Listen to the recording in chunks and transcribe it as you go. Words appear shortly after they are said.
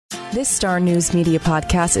This Star News Media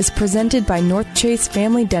podcast is presented by North Chase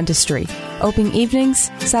Family Dentistry. Open evenings,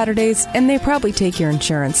 Saturdays, and they probably take your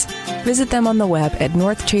insurance. Visit them on the web at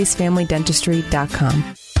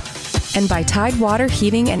northchasefamilydentistry.com. And by Tidewater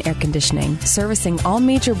Heating and Air Conditioning, servicing all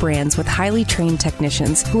major brands with highly trained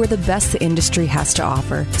technicians who are the best the industry has to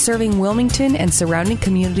offer, serving Wilmington and surrounding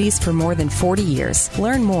communities for more than 40 years.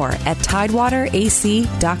 Learn more at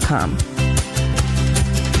tidewaterac.com.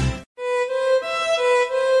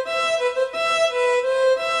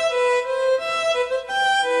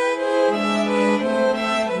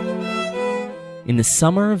 In the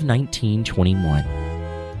summer of 1921,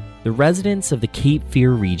 the residents of the Cape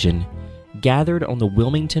Fear region gathered on the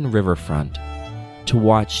Wilmington riverfront to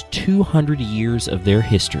watch 200 years of their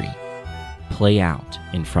history play out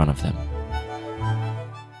in front of them.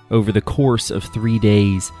 Over the course of 3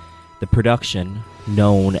 days, the production,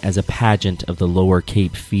 known as a pageant of the Lower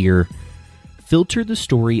Cape Fear, filtered the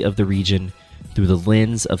story of the region through the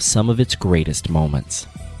lens of some of its greatest moments,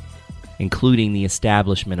 including the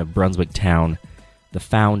establishment of Brunswick Town, the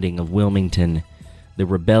founding of Wilmington, the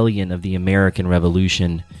rebellion of the American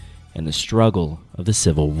Revolution, and the struggle of the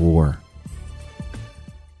Civil War.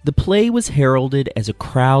 The play was heralded as a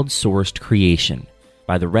crowd-sourced creation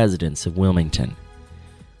by the residents of Wilmington,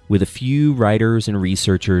 with a few writers and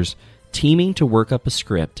researchers teaming to work up a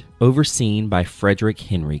script overseen by Frederick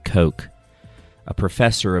Henry Koch, a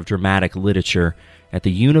professor of dramatic literature at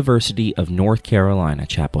the University of North Carolina,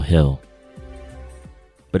 Chapel Hill.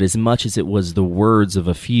 But as much as it was the words of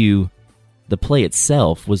a few, the play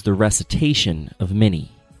itself was the recitation of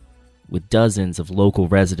many, with dozens of local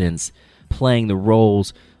residents playing the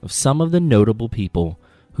roles of some of the notable people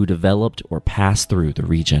who developed or passed through the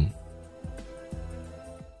region.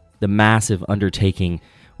 The massive undertaking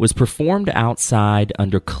was performed outside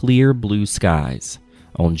under clear blue skies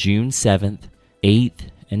on June 7th, 8th,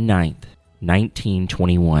 and 9th,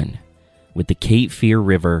 1921, with the Cape Fear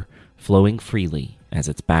River flowing freely as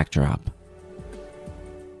its backdrop.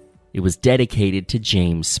 It was dedicated to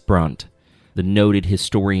James Sprunt, the noted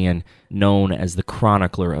historian known as the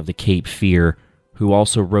chronicler of the Cape Fear, who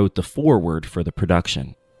also wrote the foreword for the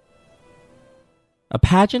production. A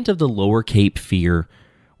pageant of the Lower Cape Fear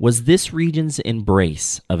was this region's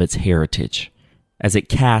embrace of its heritage, as it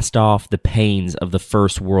cast off the pains of the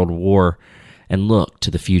First World War and looked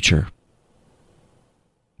to the future.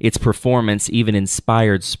 Its performance even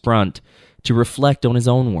inspired Sprunt to reflect on his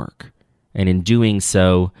own work, and in doing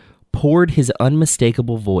so, poured his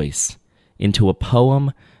unmistakable voice into a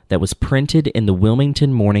poem that was printed in the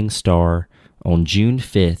Wilmington Morning Star on June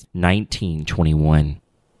 5th, 1921.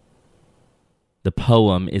 The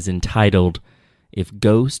poem is entitled, "If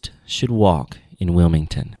Ghost Should Walk in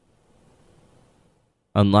Wilmington."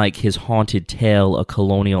 Unlike his haunted tale, A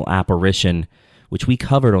Colonial Apparition, which we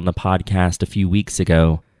covered on the podcast a few weeks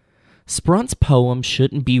ago, Sprunt's poem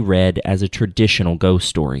shouldn't be read as a traditional ghost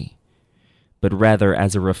story, but rather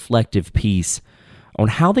as a reflective piece on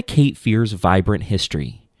how the Cape Fear's vibrant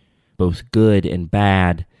history, both good and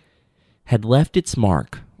bad, had left its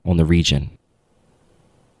mark on the region.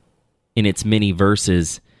 In its many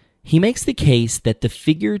verses, he makes the case that the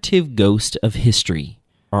figurative ghosts of history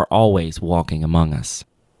are always walking among us.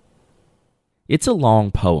 It's a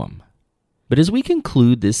long poem, but as we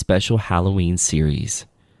conclude this special Halloween series,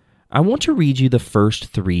 I want to read you the first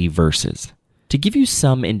 3 verses to give you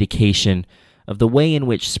some indication of the way in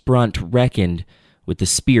which Sprunt reckoned with the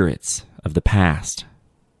spirits of the past.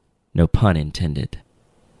 No pun intended.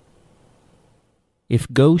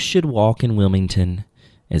 If ghosts should walk in Wilmington,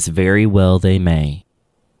 as very well they may,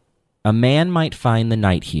 a man might find the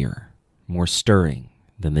night here more stirring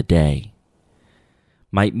than the day,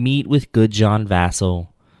 might meet with good John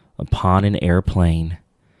Vassall upon an airplane,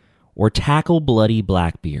 or tackle bloody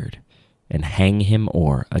Blackbeard and hang him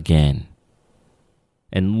o'er again.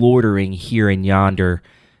 And loitering here and yonder,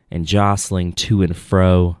 and jostling to and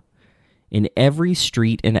fro, in every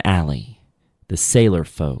street and alley, the sailor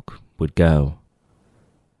folk would go.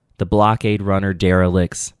 The blockade runner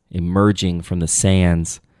derelicts, emerging from the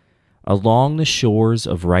sands, along the shores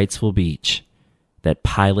of Wrightsville Beach, that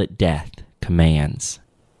pilot death commands.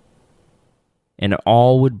 And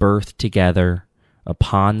all would berth together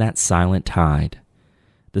upon that silent tide.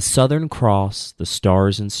 The Southern Cross, the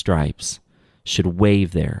Stars and Stripes, should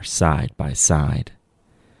wave there side by side.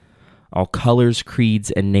 All colors,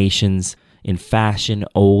 creeds, and nations, in fashion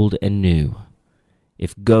old and new,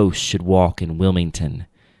 if ghosts should walk in Wilmington,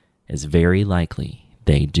 as very likely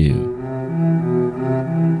they do.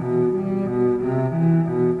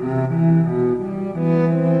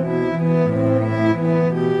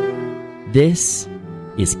 This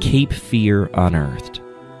is Cape Fear Unearthed,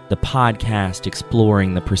 the podcast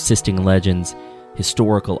exploring the persisting legends,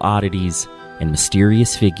 historical oddities, and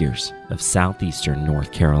mysterious figures of southeastern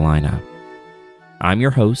North Carolina. I'm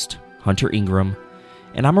your host, Hunter Ingram,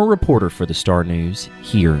 and I'm a reporter for the Star News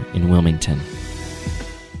here in Wilmington.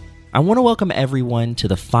 I want to welcome everyone to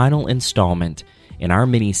the final installment in our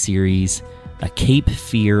mini-series, A Cape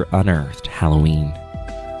Fear Unearthed Halloween.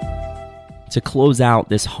 To close out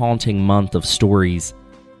this haunting month of stories,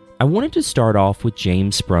 I wanted to start off with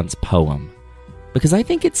James Sprunt's poem, because I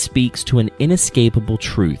think it speaks to an inescapable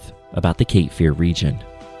truth about the Cape Fear region,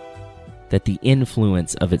 that the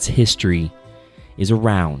influence of its history is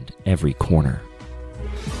around every corner.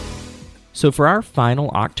 So for our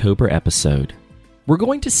final October episode, we're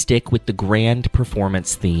going to stick with the grand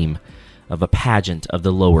performance theme of a pageant of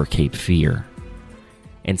the Lower Cape Fear,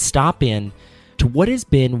 and stop in to what has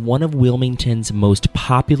been one of Wilmington's most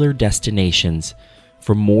popular destinations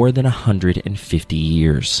for more than 150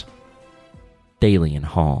 years, Thalian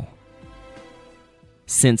Hall.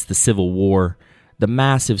 Since the Civil War, the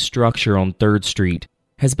massive structure on 3rd Street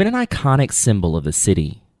has been an iconic symbol of the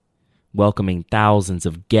city, welcoming thousands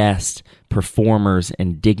of guests, performers,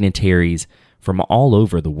 and dignitaries from all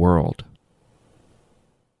over the world.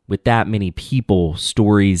 With that many people,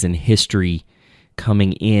 stories, and history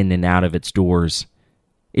coming in and out of its doors,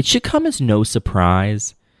 it should come as no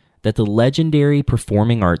surprise that the legendary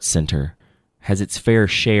Performing Arts Center has its fair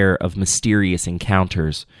share of mysterious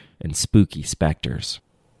encounters and spooky specters,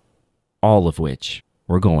 all of which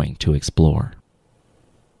we're going to explore.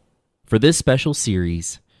 For this special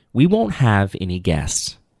series, we won't have any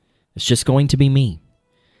guests. It's just going to be me,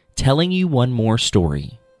 telling you one more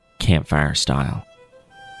story, campfire style.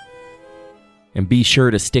 And be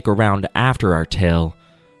sure to stick around after our tale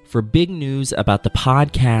for big news about the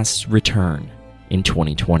podcast's return in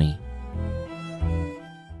 2020.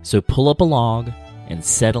 So pull up a log and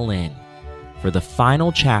settle in for the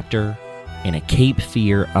final chapter in A Cape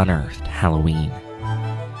Fear Unearthed Halloween,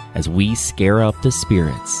 as we scare up the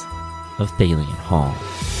spirits of Thalian Hall.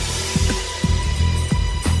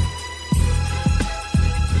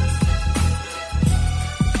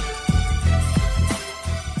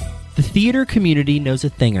 The theater community knows a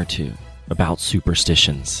thing or two about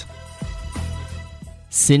superstitions.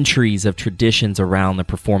 Centuries of traditions around the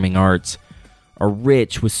performing arts are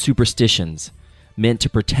rich with superstitions meant to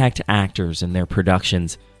protect actors and their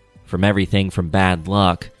productions from everything from bad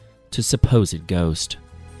luck to supposed ghost.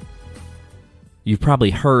 You've probably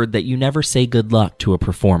heard that you never say good luck to a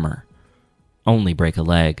performer, only break a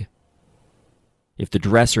leg. If the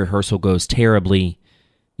dress rehearsal goes terribly,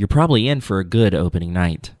 you're probably in for a good opening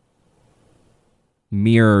night.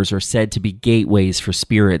 Mirrors are said to be gateways for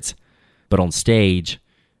spirits, but on stage,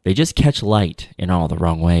 they just catch light in all the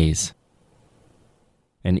wrong ways.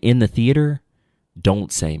 And in the theater,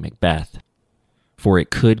 don't say Macbeth, for it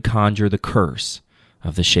could conjure the curse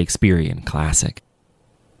of the Shakespearean classic.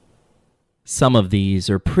 Some of these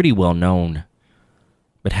are pretty well known,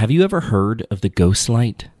 but have you ever heard of the ghost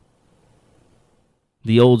light?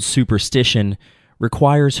 The old superstition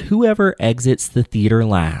requires whoever exits the theater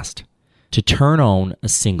last to turn on a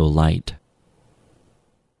single light.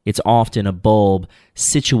 It's often a bulb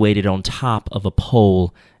situated on top of a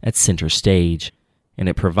pole at center stage, and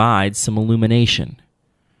it provides some illumination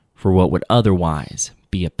for what would otherwise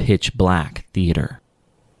be a pitch-black theater.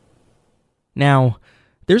 Now,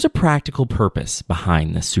 there's a practical purpose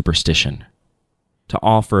behind this superstition: to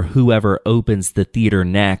offer whoever opens the theater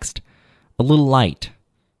next a little light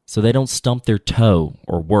so they don't stump their toe,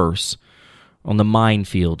 or worse, on the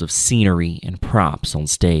minefield of scenery and props on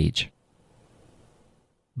stage.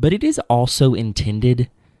 But it is also intended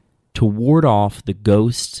to ward off the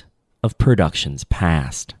ghosts of productions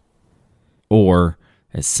past, or,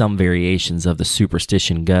 as some variations of the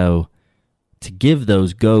superstition go, to give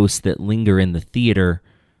those ghosts that linger in the theater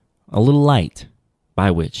a little light by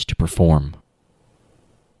which to perform.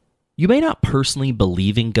 You may not personally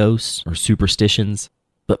believe in ghosts or superstitions,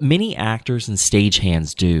 but many actors and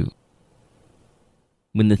stagehands do.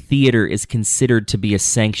 When the theater is considered to be a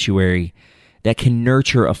sanctuary that can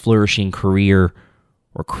nurture a flourishing career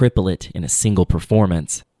or cripple it in a single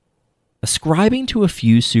performance, ascribing to a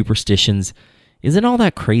few superstitions isn't all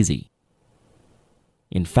that crazy.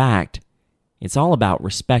 In fact, it's all about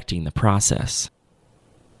respecting the process.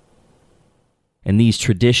 And these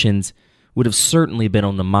traditions would have certainly been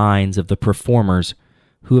on the minds of the performers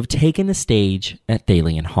who have taken the stage at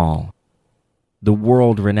Thalian Hall, the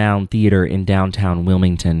world-renowned theater in downtown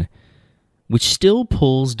Wilmington, which still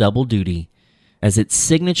pulls double duty as its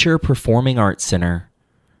signature performing arts center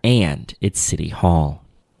and its city hall.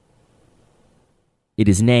 It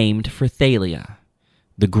is named for Thalia,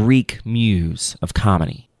 the Greek muse of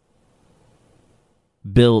comedy.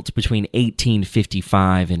 Built between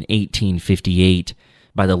 1855 and 1858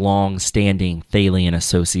 by the long-standing Thalian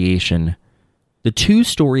Association, the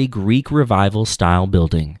two-story Greek Revival-style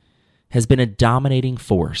building has been a dominating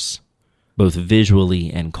force, both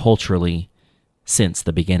visually and culturally, since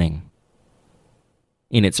the beginning.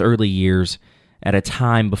 In its early years, at a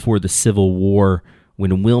time before the Civil War,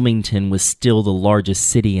 when Wilmington was still the largest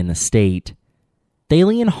city in the state,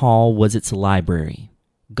 Thalian Hall was its library,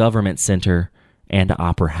 government center, and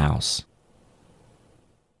opera house.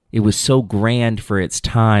 It was so grand for its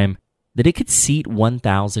time that it could seat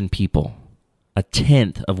 1,000 people, a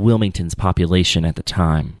tenth of Wilmington's population at the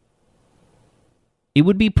time. It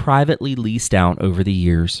would be privately leased out over the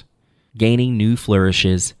years, gaining new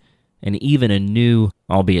flourishes and even a new,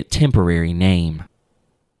 albeit temporary, name: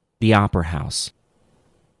 the Opera House,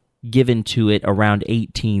 given to it around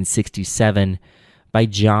 1867 by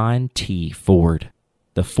John T. Ford,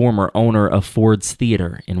 the former owner of Ford's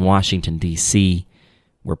Theater in Washington, D.C.,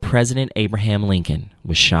 where President Abraham Lincoln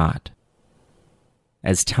was shot.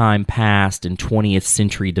 As time passed and 20th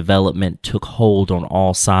century development took hold on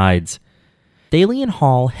all sides, Thalian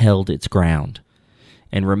Hall held its ground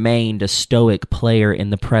and remained a stoic player in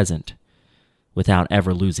the present without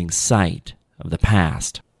ever losing sight of the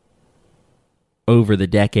past. Over the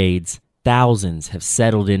decades, thousands have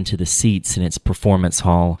settled into the seats in its performance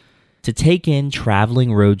hall to take in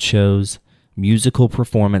traveling road shows, musical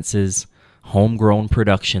performances, homegrown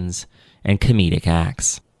productions, and comedic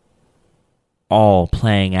acts, all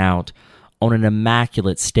playing out on an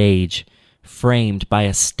immaculate stage framed by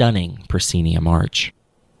a stunning proscenium arch.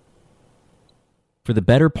 For the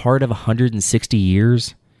better part of 160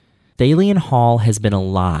 years, Thalian Hall has been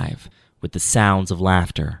alive with the sounds of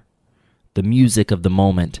laughter, the music of the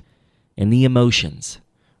moment, and the emotions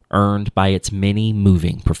earned by its many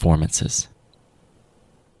moving performances.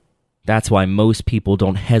 That's why most people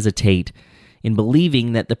don't hesitate in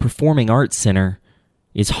believing that the Performing Arts Center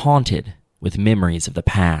is haunted with memories of the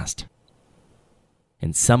past.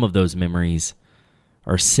 And some of those memories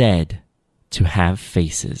are said to have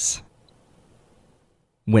faces.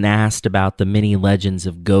 When asked about the many legends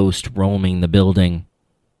of ghosts roaming the building,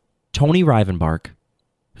 Tony Rivenbark,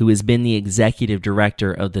 who has been the executive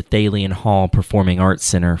director of the Thalian Hall Performing Arts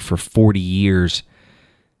Center for 40 years,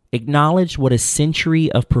 acknowledged what a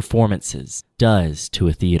century of performances does to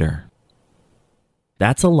a theater.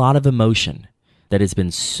 That's a lot of emotion that has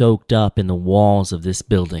been soaked up in the walls of this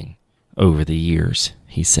building over the years,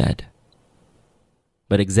 he said.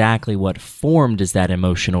 But exactly what form does that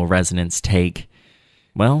emotional resonance take?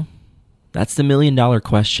 Well, that's the million-dollar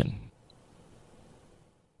question.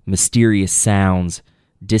 Mysterious sounds,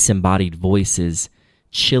 disembodied voices,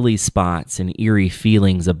 chilly spots, and eerie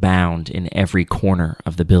feelings abound in every corner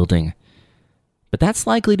of the building. But that's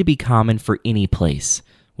likely to be common for any place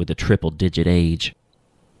with a triple-digit age.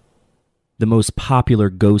 The most popular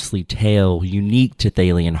ghostly tale unique to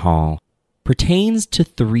Thalian Hall pertains to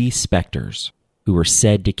 3 specters who are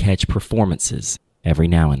said to catch performances every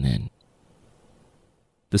now and then.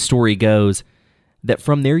 The story goes that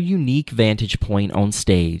from their unique vantage point on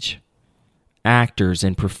stage, actors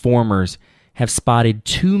and performers have spotted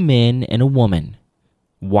 2 men and a woman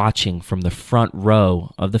watching from the front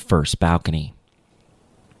row of the first balcony.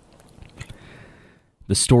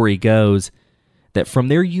 The story goes that from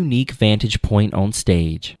their unique vantage point on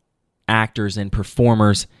stage, actors and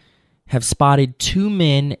performers have spotted 2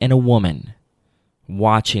 men and a woman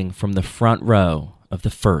watching from the front row of the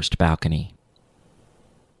first balcony.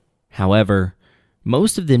 However,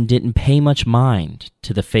 most of them didn't pay much mind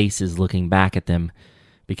to the faces looking back at them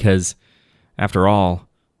because, after all,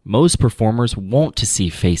 most performers want to see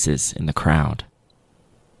faces in the crowd.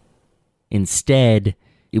 Instead,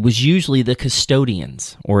 it was usually the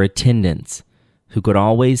custodians or attendants who could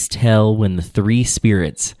always tell when the 3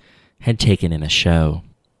 spirits had taken in a show.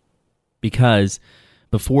 Because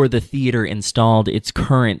before the theater installed its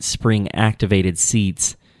current spring-activated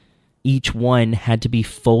seats, each one had to be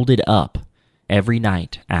folded up every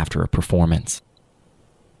night after a performance.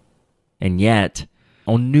 And yet,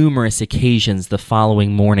 on numerous occasions the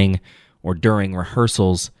following morning or during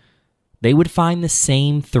rehearsals, they would find the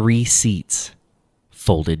same 3 seats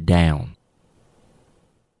folded down.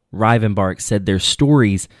 Rivenbark said there's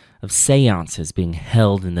stories of seances being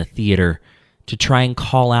held in the theater to try and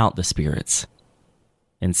call out the spirits.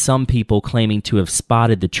 And some people claiming to have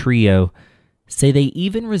spotted the trio say they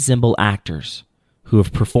even resemble actors who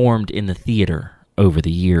have performed in the theater over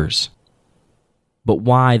the years. But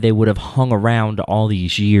why they would have hung around all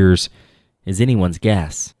these years is anyone's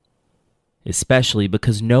guess. especially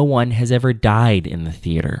because no one has ever died in the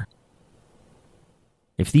theater.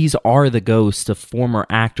 If these are the ghosts of former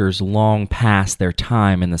actors long past their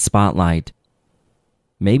time in the spotlight,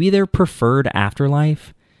 maybe their preferred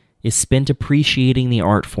afterlife is spent appreciating the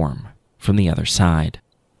art form from the other side.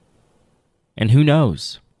 And who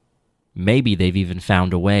knows? Maybe they've even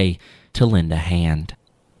found a way to lend a hand.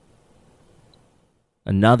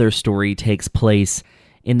 Another story takes place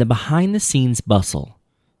in the behind-the-scenes bustle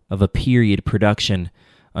of a period production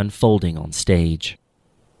unfolding on stage.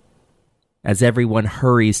 As everyone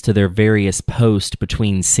hurries to their various posts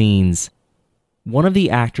between scenes, one of the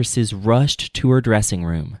actresses rushed to her dressing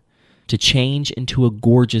room to change into a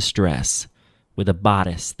gorgeous dress with a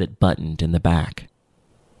bodice that buttoned in the back.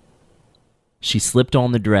 She slipped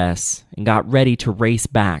on the dress and got ready to race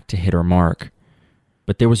back to hit her mark,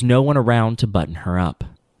 but there was no one around to button her up.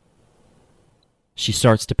 She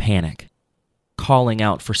starts to panic, calling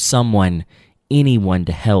out for someone, anyone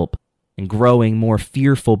to help, and growing more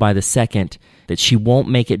fearful by the second that she won't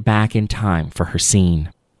make it back in time for her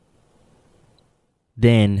scene.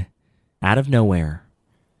 Then, out of nowhere,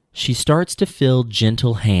 she starts to feel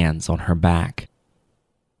gentle hands on her back,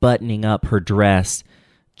 buttoning up her dress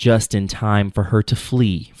just in time for her to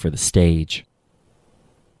flee for the stage.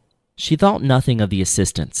 She thought nothing of the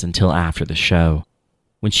assistance until after the show,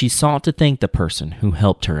 when she sought to thank the person who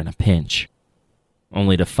helped her in a pinch,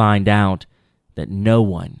 only to find out that no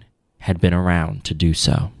one had been around to do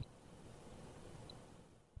so.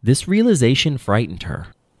 This realization frightened her,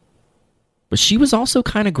 but she was also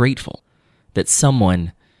kind of grateful that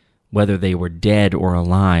someone, whether they were dead or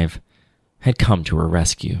alive, had come to her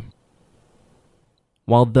rescue.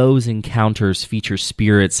 While those encounters feature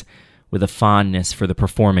spirits with a fondness for the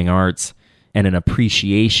performing arts and an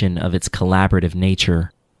appreciation of its collaborative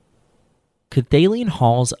nature, could Thalian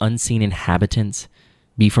Hall's unseen inhabitants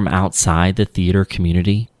be from outside the theater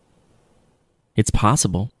community? It's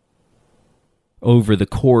possible. Over the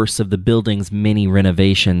course of the building's many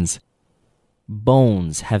renovations,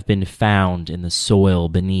 bones have been found in the soil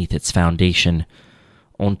beneath its foundation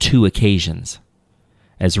on 2 occasions,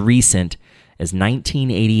 as recent as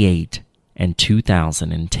 1988 and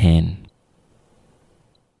 2010.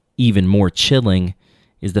 Even more chilling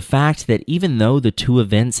is the fact that even though the 2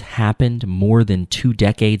 events happened more than 2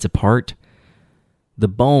 decades apart, the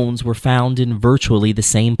bones were found in virtually the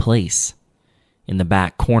same place, in the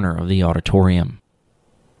back corner of the auditorium.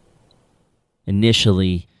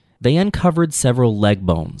 Initially, they uncovered several leg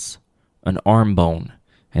bones, an arm bone,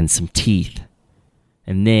 and some teeth.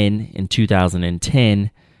 And then, in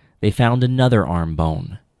 2010, they found another arm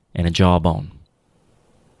bone and a jawbone.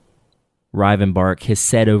 Rivenbark has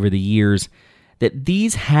said over the years that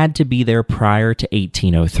these had to be there prior to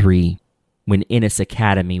 1803, when Innis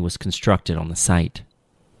Academy was constructed on the site.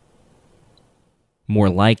 More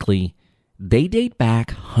likely, they date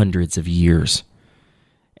back hundreds of years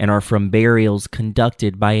and are from burials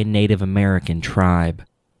conducted by a Native American tribe,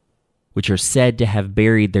 which are said to have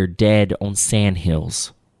buried their dead on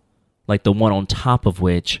sandhills, like the one on top of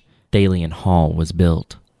which Thalian Hall was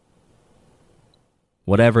built.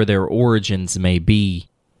 Whatever their origins may be,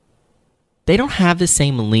 they don't have the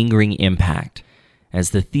same lingering impact as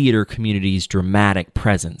the theater community's dramatic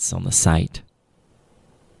presence on the site.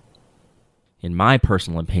 In my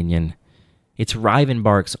personal opinion, it's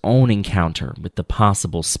Rivenbark's own encounter with the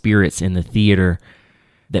possible spirits in the theater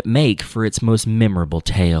that make for its most memorable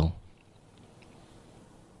tale.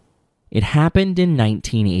 It happened in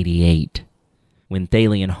 1988, when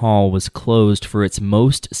Thalian Hall was closed for its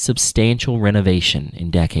most substantial renovation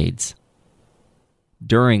in decades,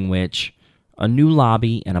 during which a new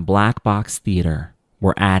lobby and a black box theater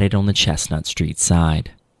were added on the Chestnut Street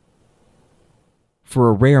side. For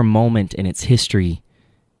a rare moment in its history,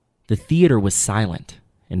 the theater was silent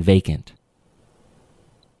and vacant.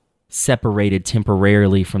 Separated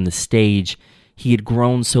temporarily from the stage he had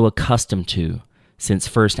grown so accustomed to since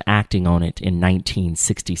first acting on it in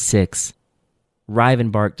 1966,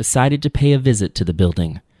 Rivenbark decided to pay a visit to the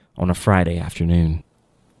building on a Friday afternoon.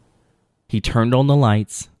 He turned on the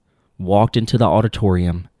lights, walked into the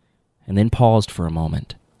auditorium, and then paused for a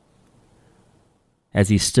moment. As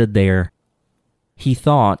he stood there, he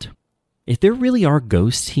thought, if there really are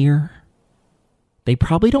ghosts here, they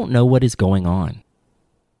probably don't know what is going on.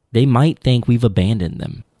 They might think we've abandoned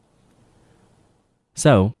them.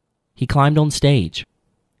 So, he climbed on stage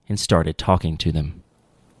and started talking to them.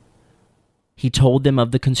 He told them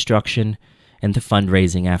of the construction and the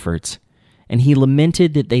fundraising efforts, and he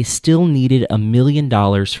lamented that they still needed $1 million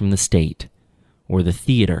from the state, or the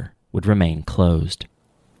theater would remain closed.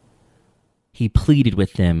 He pleaded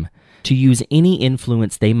with them to use any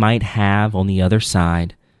influence they might have on the other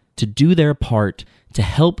side to do their part to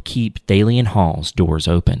help keep Thalian Hall's doors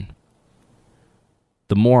open.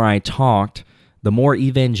 The more I talked, the more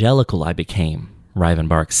evangelical I became,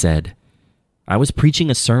 Rivenbark said. I was preaching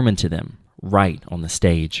a sermon to them, right on the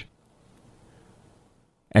stage.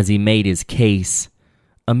 As he made his case,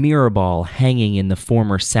 a mirror ball hanging in the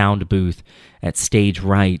former sound booth at stage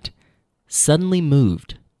right suddenly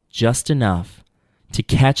moved just enough to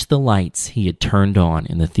catch the lights he had turned on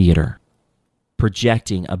in the theater,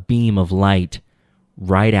 projecting a beam of light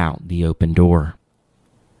right out the open door.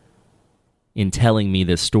 In telling me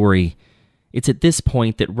this story, it's at this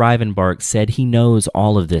point that Rivenbark said he knows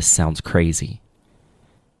all of this sounds crazy.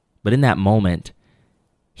 But in that moment,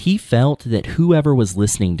 he felt that whoever was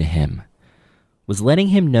listening to him was letting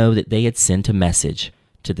him know that they had sent a message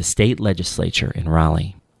to the state legislature in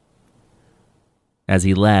Raleigh. As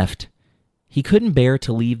he left, he couldn't bear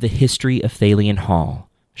to leave the history of Thalian Hall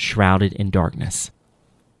shrouded in darkness,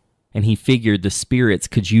 and he figured the spirits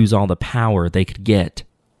could use all the power they could get.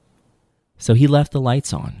 So he left the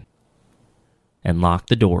lights on and locked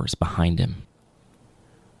the doors behind him.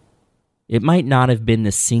 It might not have been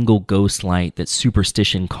the single ghost light that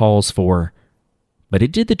superstition calls for, but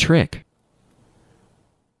it did the trick.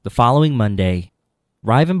 The following Monday,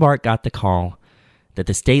 Rivenbark got the call that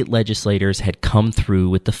the state legislators had come through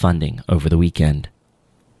with the funding over the weekend.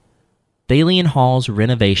 Thalian Hall's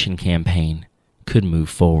renovation campaign could move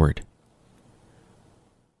forward.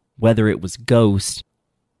 Whether it was ghosts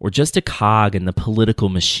or just a cog in the political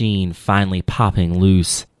machine finally popping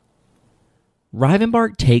loose,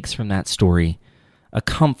 Rivenbark takes from that story a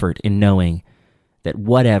comfort in knowing that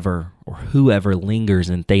whatever or whoever lingers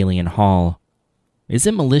in Thalian Hall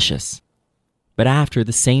isn't malicious, but after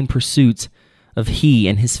the same pursuits of he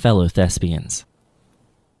and his fellow thespians,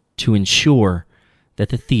 to ensure that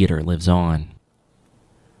the theater lives on.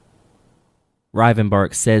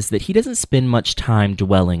 Rivenbark says that he doesn't spend much time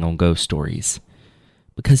dwelling on ghost stories,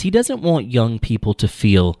 because he doesn't want young people to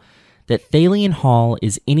feel that Thalian Hall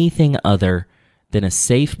is anything other than a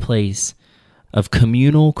safe place of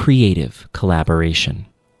communal creative collaboration.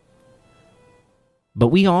 But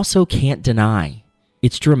we also can't deny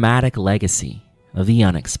its dramatic legacy of the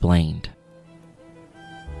unexplained.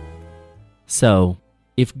 So,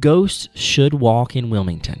 if ghosts should walk in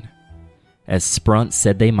Wilmington, as Sprunt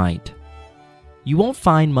said they might, you won't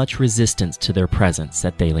find much resistance to their presence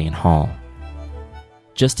at Thalian Hall.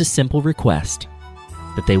 Just a simple request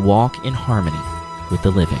that they walk in harmony with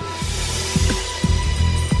the living.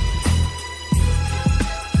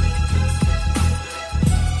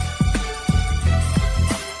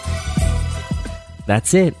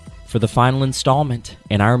 That's it for the final installment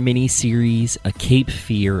in our mini-series, A Cape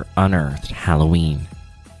Fear Unearthed Halloween.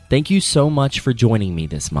 Thank you so much for joining me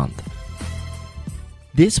this month.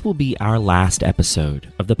 This will be our last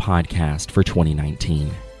episode of the podcast for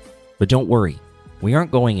 2019. But don't worry, we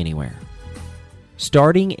aren't going anywhere.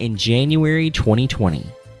 Starting in January 2020,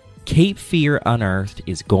 Cape Fear Unearthed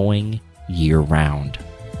is going year-round.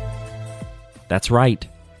 That's right,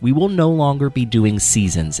 we will no longer be doing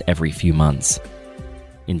seasons every few months.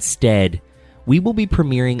 Instead, we will be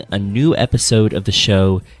premiering a new episode of the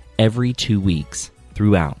show every 2 weeks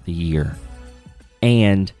throughout the year.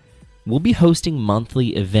 And we'll be hosting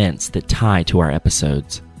monthly events that tie to our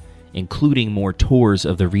episodes, including more tours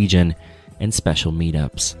of the region and special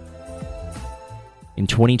meetups. In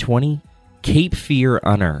 2020, Cape Fear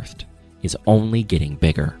Unearthed is only getting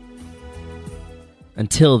bigger.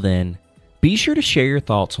 Until then, be sure to share your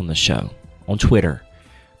thoughts on the show on Twitter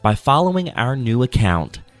by following our new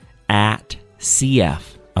account at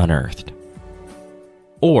CF Unearthed.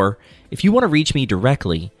 Or, if you want to reach me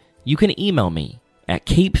directly, you can email me at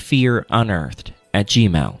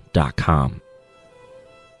capefearunearthed@gmail.com.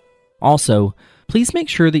 Also, please make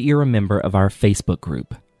sure that you're a member of our Facebook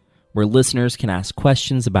group, where listeners can ask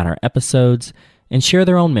questions about our episodes and share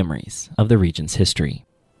their own memories of the region's history.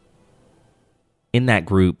 In that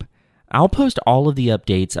group, I'll post all of the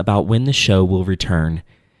updates about when the show will return,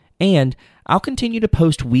 and I'll continue to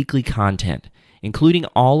post weekly content, including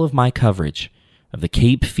all of my coverage of the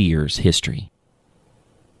Cape Fear's history.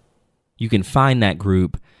 You can find that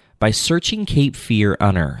group by searching Cape Fear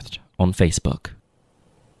Unearthed on Facebook.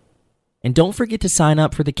 And don't forget to sign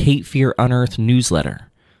up for the Cape Fear Unearthed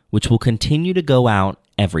newsletter, which will continue to go out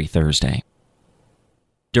every Thursday.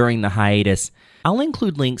 During the hiatus, I'll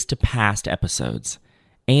include links to past episodes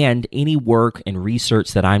and any work and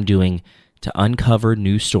research that I'm doing to uncover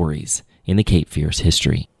new stories in the Cape Fear's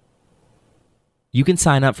history. You can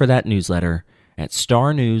sign up for that newsletter at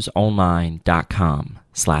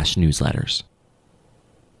starnewsonline.com/newsletters.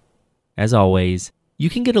 As always,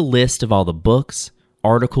 you can get a list of all the books,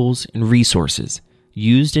 articles, and resources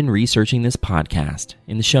used in researching this podcast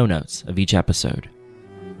in the show notes of each episode.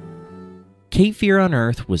 Cape Fear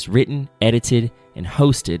Unearthed was written, edited, and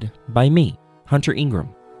hosted by me, Hunter Ingram.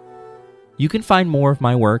 You can find more of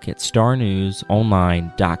my work at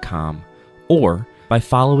starnewsonline.com or by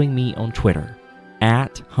following me on Twitter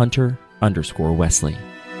at Hunter_Wesley.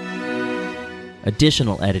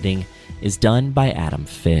 Additional editing is done by Adam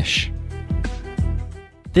Fish.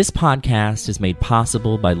 This podcast is made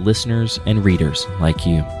possible by listeners and readers like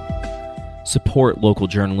you. Support local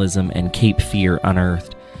journalism and Cape Fear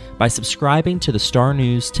Unearthed by subscribing to the Star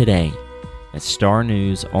News today at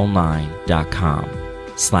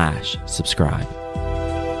starnewsonline.com/subscribe.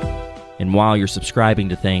 And while you're subscribing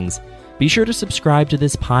to things, be sure to subscribe to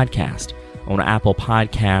this podcast on Apple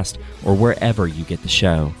Podcast or wherever you get the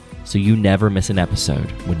show so you never miss an episode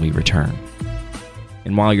when we return.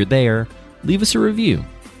 And while you're there, leave us a review,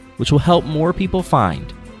 which will help more people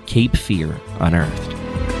find Cape Fear Unearthed.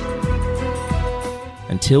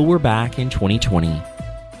 Until we're back in 2020,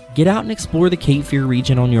 get out and explore the Cape Fear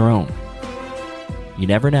region on your own. You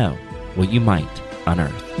never know what you might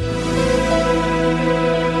unearth.